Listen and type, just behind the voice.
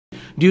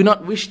Do you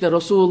not wish that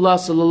Rasulullah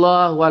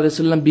sallallahu alaihi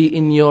wasallam be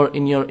in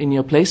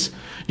your place?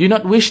 Do you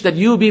not wish that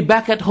you be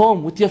back at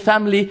home with your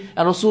family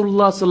and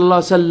Rasulullah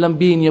sallallahu alaihi wasallam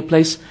be in your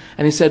place?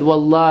 And he said,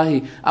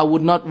 Wallahi, I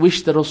would not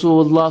wish that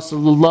Rasulullah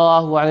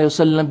sallallahu alaihi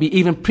wasallam be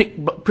even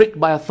pricked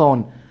by a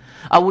thorn.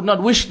 I would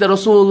not wish that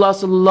Rasulullah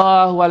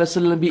sallallahu alaihi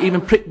wasallam be even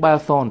pricked by a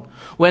thorn.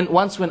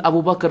 Once when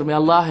Abu Bakr, may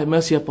Allah have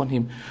mercy upon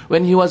him,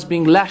 when he was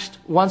being lashed,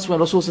 once when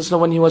Rasulullah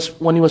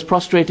when he was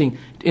prostrating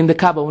in the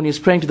Kaaba, when he was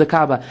praying to the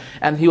Kaaba,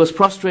 and he was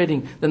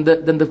prostrating, then the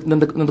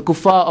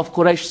kuffar of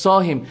Quraysh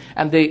saw him,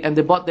 and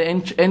they bought the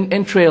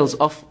entrails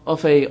of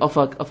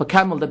a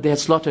camel that they had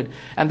slaughtered,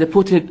 and they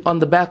put it on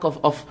the back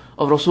of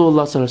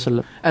Rasulullah sallallahu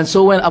alaihi wasallam. And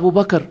so when Abu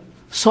Bakr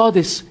saw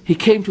this, he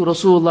came to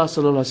Rasulullah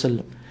sallallahu alaihi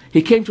wasallam.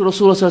 He came to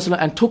Rasulullah sallallahu alaihi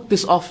wasallam and took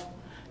this off,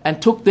 and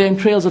took the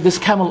entrails of this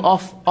camel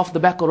off the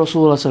back of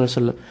Rasulullah sallallahu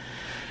alaihi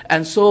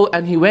wasallam.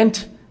 And he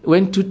went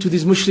to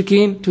these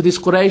mushrikeen, to these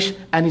Quraysh,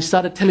 and he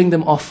started telling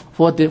them off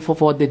for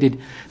what they did.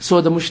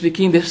 So the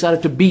mushrikeen, they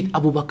started to beat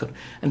Abu Bakr,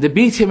 and they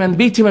beat him and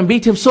beat him and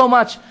beat him so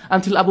much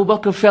until Abu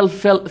Bakr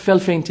fell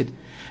fainted.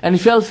 And he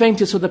fell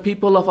fainted, so the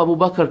people of Abu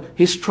Bakr,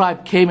 his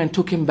tribe, came and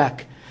took him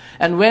back.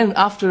 And when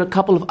after a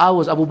couple of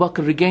hours Abu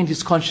Bakr regained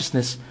his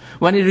consciousness,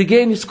 when he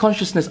regained his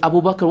consciousness,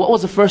 Abu Bakr, what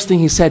was the first thing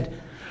he said?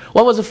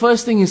 What was the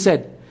first thing he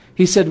said?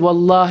 He said,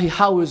 Wallahi,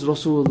 how is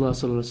Rasulullah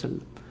sallallahu alaihi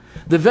wasallam?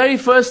 The very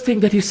first thing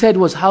that he said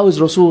was, how is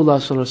Rasulullah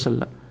sallallahu alaihi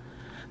wasallam?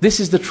 This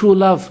is the true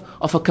love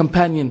of a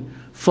companion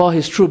for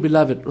his true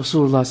beloved,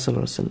 Rasulullah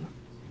sallallahu alaihi wasallam.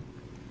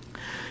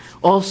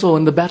 Also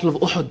in the battle of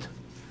Uhud,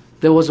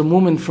 there was a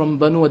woman from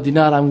Banu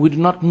Dinar, and we do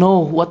not know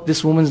what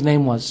this woman's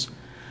name was.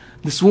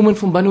 This woman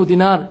from Banu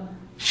Dinar,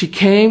 she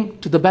came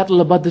to the battle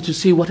of Badr to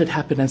see what had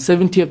happened, and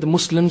 70 of the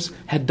Muslims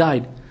had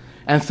died,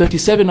 and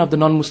 37 of the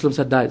non-Muslims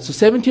had died. So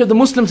 70 of the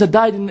Muslims had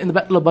died in the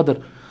battle of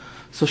Badr.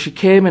 So she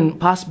came and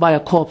passed by a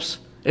corpse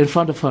in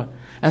front of her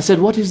and said,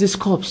 what is this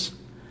corpse?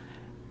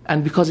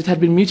 And because it had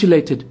been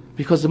mutilated,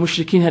 because the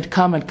mushrikeen had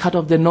come and cut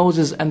off their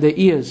noses and their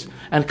ears,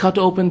 and cut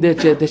open their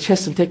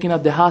chests and taken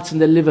out their hearts and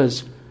their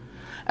livers.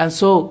 And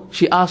so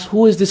she asked,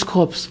 who is this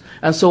corpse?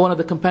 And so one of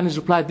the companions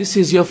replied, this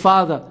is your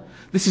father.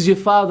 This is your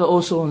father, oh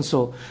so and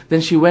so.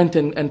 Then she went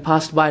and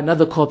passed by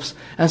another corpse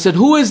and said,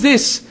 who is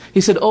this?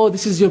 He said, oh,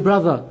 this is your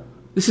brother.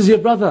 This is your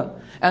brother.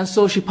 And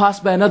so she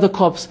passed by another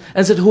corpse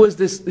and said, who is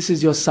this? This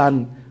is your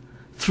son.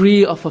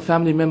 3 of her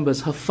family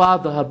members, her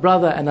father, her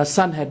brother, and her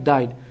son had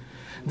died.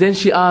 Then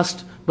she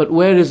asked, but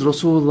where is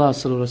Rasulullah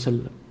sallallahu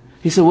alaihi wasallam?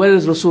 He said, where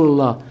is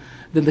Rasulullah?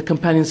 Then the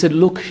companion said,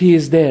 look, he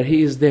is there,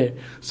 he is there.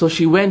 So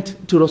she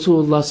went to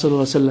Rasulullah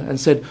sallallahu alaihi wasallam and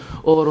said,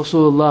 oh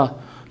Rasulullah,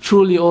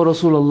 truly, O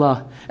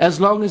Rasulullah, as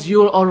long as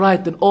you are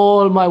alright, then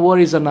all my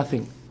worries are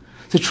nothing.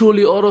 So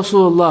truly, O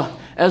Rasulullah,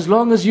 as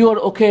long as you are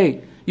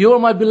okay, you are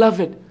my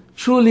beloved.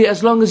 Truly,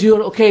 as long as you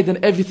are okay, then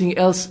everything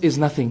else is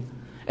nothing.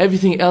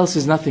 Everything else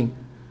is nothing.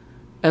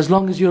 As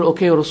long as you are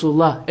okay, O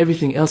Rasulullah,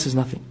 everything else is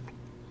nothing.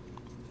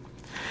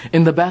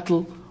 In the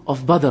battle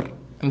of Badr,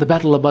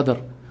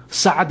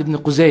 Sa'ad ibn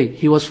Quzay,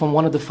 he was from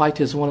one of the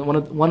fighters, one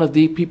of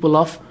the people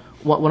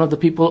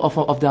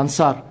of the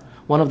Ansar,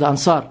 one of the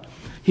Ansar.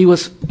 He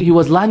was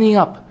lining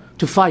up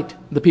to fight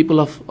the people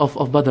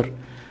of Badr,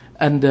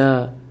 and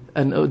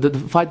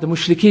fight the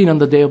mushrikeen on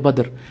the day of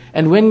Badr.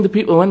 And when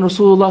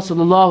Rasulullah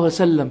sallallahu alaihi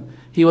wasallam,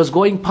 he was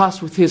going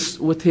past with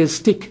his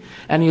stick,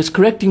 and he was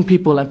correcting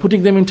people and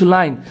putting them into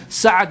line,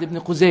 Sa'ad ibn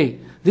Quzay,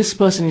 this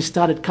person, he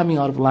started coming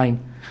out of line.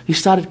 He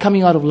started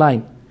coming out of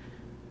line.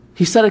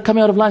 So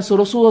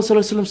Rasulullah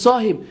sallallahu alaihi wasallam saw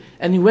him,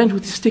 and he went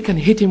with his stick and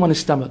hit him on his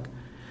stomach.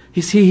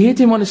 He hit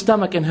him on his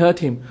stomach and hurt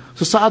him.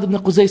 So Sa'ad ibn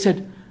Quzay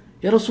said,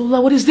 Ya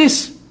Rasulullah, what is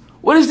this?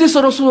 What is this,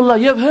 O Rasulullah?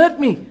 You have hurt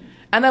me,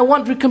 and I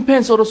want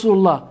recompense, O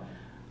Rasulullah.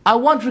 I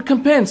want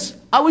recompense.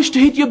 I wish to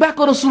hit you back,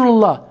 O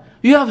Rasulullah.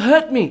 You have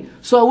hurt me,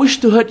 so I wish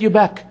to hurt you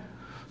back.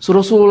 So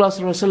Rasulullah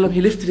sallallahu alaihi wasallam,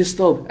 he lifted his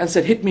thobe and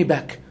said, hit me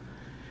back.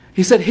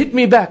 He said, hit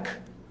me back.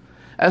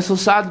 And so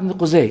Sa'ad ibn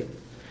Quzay,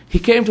 he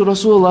came to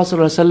Rasulullah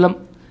sallallahu alaihi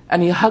wasallam,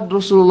 and he hugged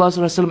Rasulullah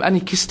sallallahu alaihi wasallam, and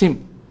he kissed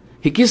him.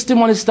 He kissed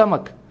him on his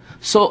stomach.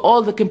 So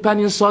all the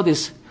companions saw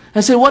this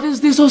and said, what is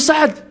this, O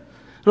Sa'ad?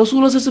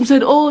 Rasulullah sallallahu alaihi wasallam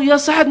said, oh, Ya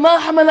Sa'ad, ma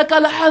hamalaka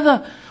ala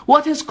hadha?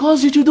 What has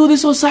caused you to do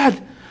this, O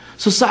Sa'ad?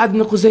 So Sa'ad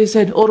ibn Quzay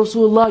said, oh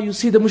Rasulullah, you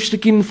see the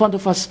mushrikeen in front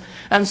of us,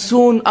 and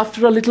soon,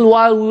 after a little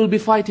while, we will be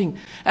fighting.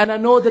 And I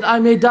know that I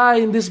may die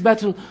in this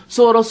battle.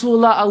 So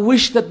Rasulullah, I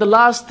wish that the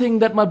last thing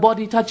that my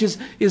body touches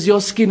is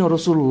your skin, O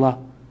Rasulullah.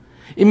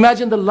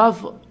 Imagine the love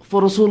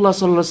for Rasulullah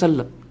sallallahu alaihi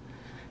wasallam.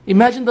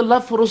 Imagine the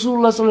love for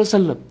Rasulullah sallallahu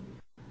alaihi wasallam.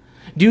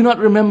 Do you not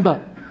remember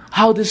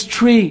how this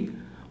tree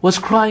was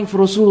crying for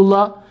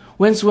Rasulullah?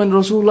 When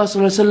Rasulullah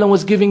sallallahu alaihi wasallam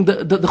was giving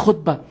the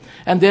khutbah,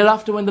 and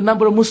thereafter when the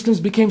number of Muslims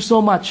became so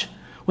much,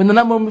 when the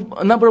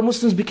number of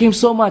Muslims became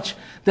so much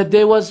that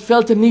there was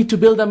felt a need to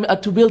build a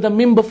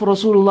mimbar for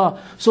Rasulullah.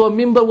 So a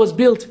mimbar was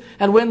built,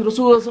 and when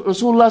Rasulullah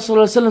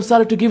sallallahu alaihi wasallam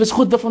started to give his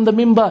khutbah from the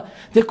mimbar,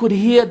 they could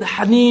hear the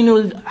haneen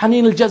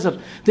al-jazr.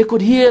 They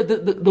could hear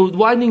the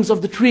windings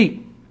of the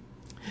tree.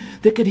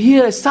 They could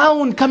hear a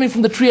sound coming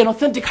from the tree, an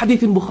authentic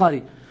hadith in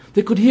Bukhari.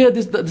 They could hear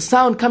the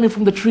sound coming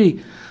from the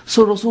tree.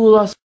 So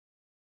Rasulullah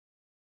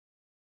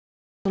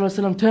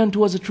ﷺ turned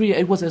towards the tree.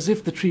 It was as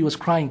if the tree was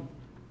crying.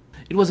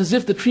 It was as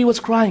if the tree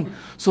was crying.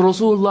 So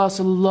Rasulullah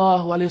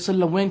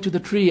ﷺ went to the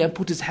tree and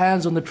put his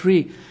hands on the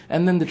tree,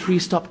 and then the tree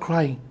stopped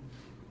crying.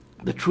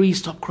 The tree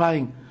stopped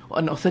crying.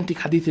 An authentic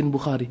hadith in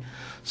Bukhari.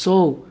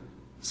 So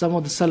some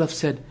of the Salaf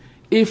said,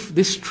 if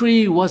this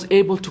tree was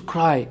able to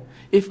cry,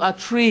 if a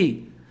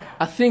tree,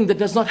 a thing that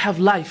does not have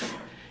life,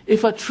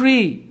 if a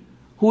tree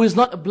who is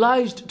not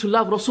obliged to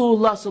love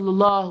Rasulullah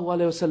sallallahu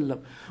alaihi wasallam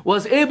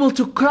was able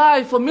to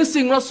cry for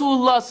missing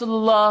Rasulullah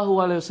sallallahu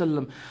alaihi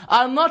wasallam,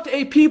 are not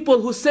a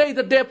people who say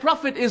that their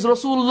prophet is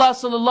Rasulullah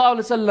sallallahu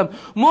alaihi wasallam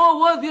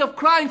more worthy of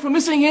crying for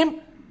missing him?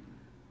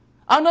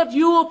 Are not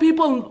you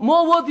people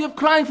more worthy of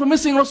crying for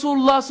missing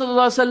Rasulullah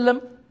sallallahu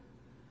alaihi wasallam?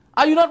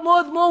 Are you not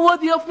more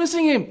worthy of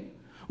missing him?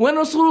 When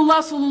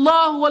Rasulullah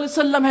sallallahu alaihi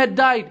wasallam had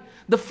died,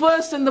 the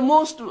first and the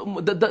most,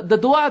 the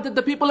dua that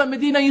the people of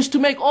Medina used to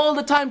make all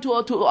the time to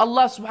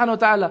Allah subhanahu wa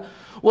ta'ala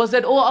was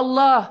that, oh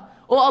Allah,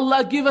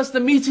 give us the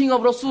meeting of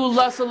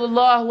Rasulullah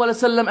sallallahu alaihi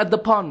wasallam at the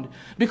pond.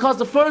 Because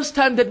the first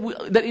time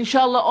that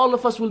inshallah all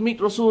of us will meet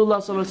Rasulullah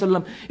sallallahu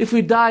alaihi wasallam, if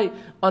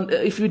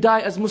we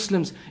die as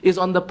Muslims, is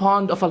on the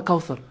pond of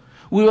Al-Kawthar.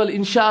 We will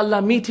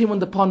inshallah meet him on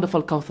the pond of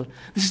Al-Kawthar.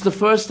 This is the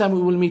first time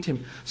we will meet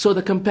him. So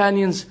the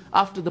companions,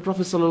 after the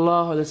Prophet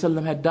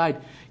ﷺ had died,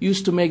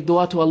 used to make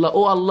dua to Allah.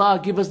 Oh Allah,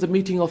 give us the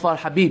meeting of our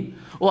Habib.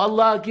 Oh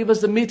Allah, give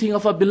us the meeting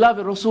of our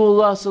beloved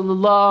Rasulullah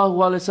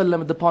ﷺ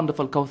at the pond of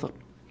Al-Kawthar.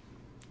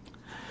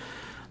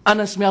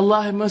 Anas, may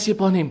Allah have mercy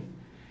upon him,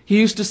 he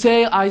used to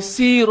say, I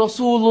see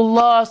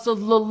Rasulullah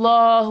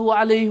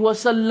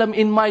ﷺ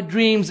in my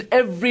dreams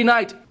every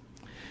night.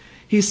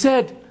 He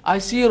said, I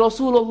see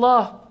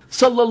Rasulullah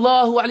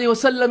sallallahu alaihi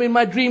wasallam in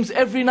my dreams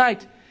every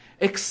night,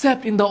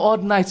 except in the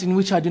odd nights in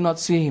which I do not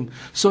see him.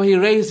 So he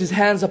raised his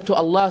hands up to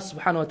Allah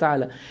subhanahu wa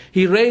ta'ala.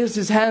 He raised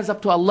his hands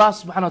up to Allah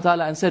subhanahu wa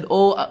ta'ala and said,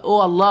 oh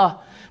Allah,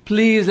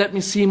 please let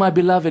me see my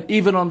beloved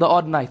even on the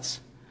odd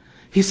nights.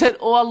 He said,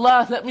 oh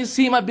Allah, let me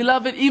see my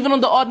beloved even on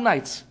the odd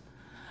nights.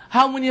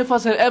 How many of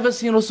us have ever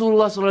seen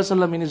Rasulullah sallallahu alaihi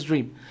wasallam in his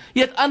dream?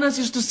 Yet Anas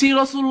used to see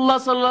Rasulullah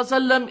sallallahu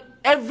alaihi wasallam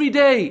every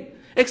day,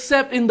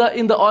 except in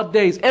the odd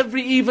days.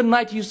 Every even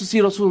night he used to see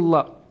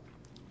Rasulullah.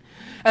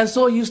 And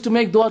so he used to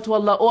make dua to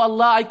Allah, oh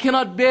Allah, I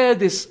cannot bear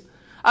this.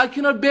 I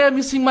cannot bear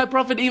missing my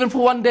Prophet even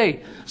for one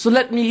day. So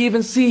let me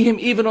even see him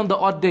even on the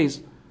odd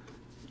days.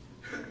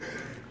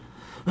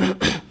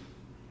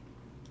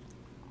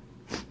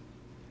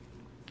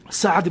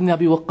 Sa'ad ibn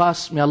Abi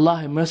Waqqas, may Allah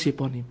have mercy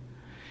upon him,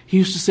 he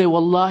used to say,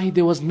 Wallahi,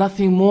 there was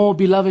nothing more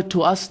beloved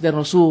to us than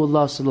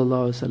Rasulullah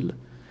sallallahu alaihi wasallam.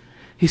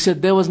 He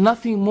said, there was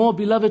nothing more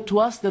beloved to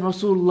us than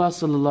Rasulullah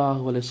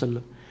sallallahu alaihi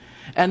wasallam.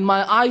 And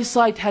my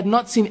eyesight had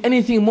not seen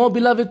anything more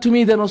beloved to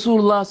me than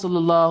Rasulullah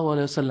sallallahu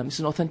alaihi wasallam. It's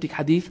an authentic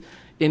hadith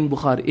in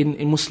Bukhari,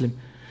 in Muslim.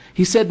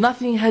 He said, my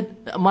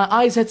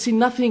eyes had seen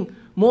nothing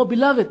more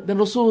beloved than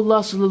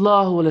Rasulullah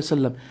sallallahu alaihi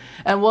wasallam.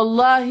 And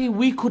wallahi,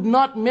 we could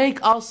not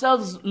make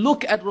ourselves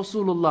look at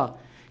Rasulullah.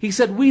 He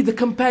said, we the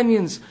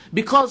companions,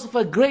 because of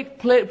a great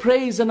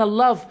praise and a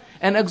love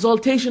and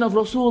exaltation of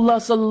Rasulullah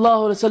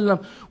sallallahu alaihi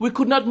wasallam, we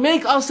could not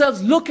make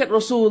ourselves look at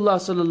Rasulullah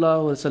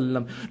sallallahu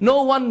alaihi wasallam.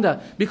 No wonder,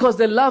 because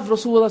they loved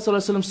Rasulullah sallallahu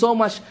alaihi wasallam so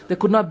much, they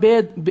could not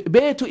bear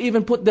to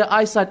even put their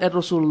eyesight at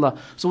Rasulullah.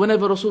 So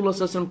whenever Rasulullah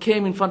sallallahu alaihi wasallam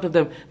came in front of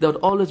them, they would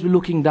always be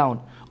looking down.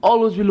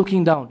 Always be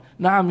looking down.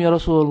 Naam ya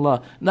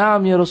Rasulullah.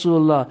 Naam ya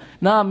Rasulullah.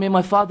 Naam, may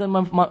my father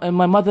and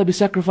my mother be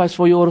sacrificed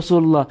for you, O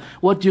Rasulullah.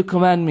 What do you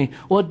command me?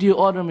 What do you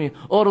order me?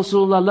 O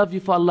Rasulullah, love you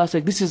for Allah's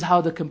sake. This is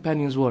how the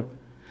companions were.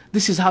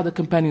 This is how the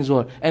companions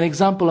were. An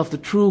example of the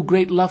true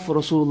great love for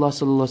Rasulullah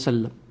sallallahu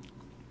alaihi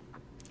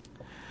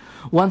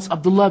wasallam. Once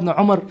Abdullah ibn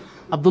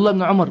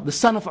Umar, the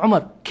son of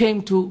Umar,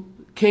 came to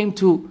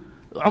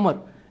Umar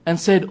and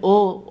said,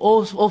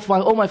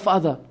 Oh my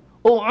father,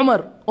 oh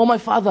Umar, oh my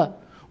father,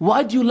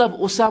 why do you love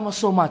Osama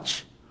so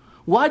much?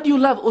 Why do you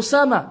love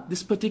Osama,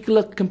 this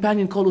particular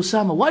companion called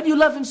Osama? Why do you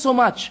love him so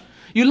much?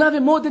 You love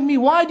him more than me.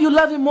 Why do you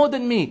love him more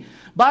than me?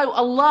 By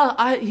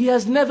Allah, he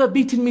has never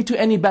beaten me to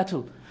any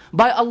battle.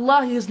 By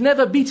Allah, he has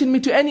never beaten me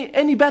to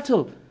any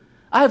battle.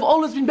 I have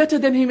always been better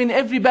than him in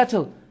every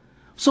battle.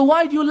 So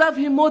why do you love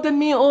him more than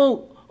me,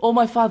 oh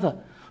my father?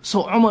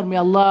 So Umar, may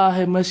Allah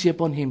have mercy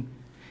upon him,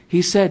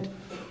 he said,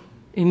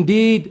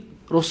 indeed,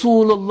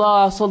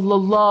 Rasulullah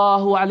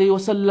sallallahu alaihi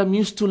wasallam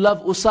used to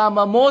love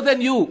Osama more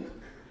than you.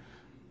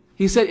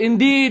 He said,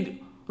 indeed,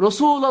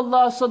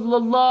 Rasulullah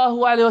sallallahu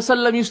alaihi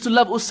wasallam used to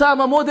love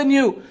Osama more than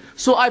you.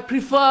 So I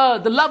prefer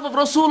the love of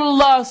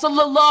Rasulullah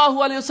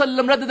sallallahu alaihi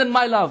wasallam rather than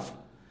my love.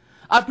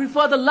 I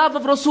prefer the love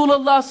of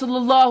Rasulullah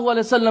sallallahu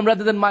alaihi wasallam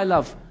rather than my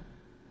love.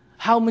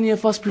 How many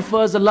of us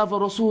prefers the love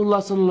of Rasulullah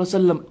sallallahu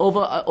alaihi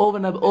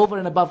wasallam over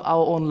and above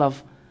our own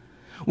love?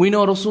 We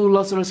know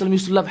Rasulullah sallallahu alaihi wasallam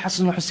used to love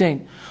Hassan and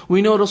Hussein.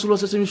 We know Rasulullah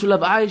sallallahu alaihi wasallam used to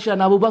love Aisha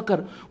and Abu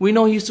Bakr. We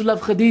know he used to love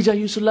Khadija.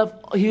 He used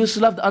to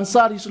love the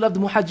Ansar. He used to love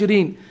the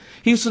Muhajirin.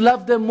 He used to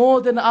love them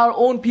more than our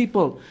own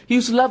people. He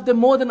used to love them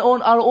more than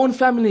our own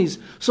families.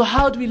 So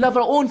how do we love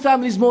our own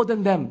families more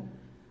than them?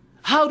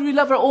 How do we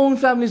love our own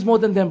families more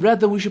than them?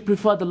 Rather, we should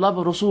prefer the love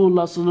of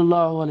Rasulullah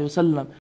sallallahu alaihi wasallam.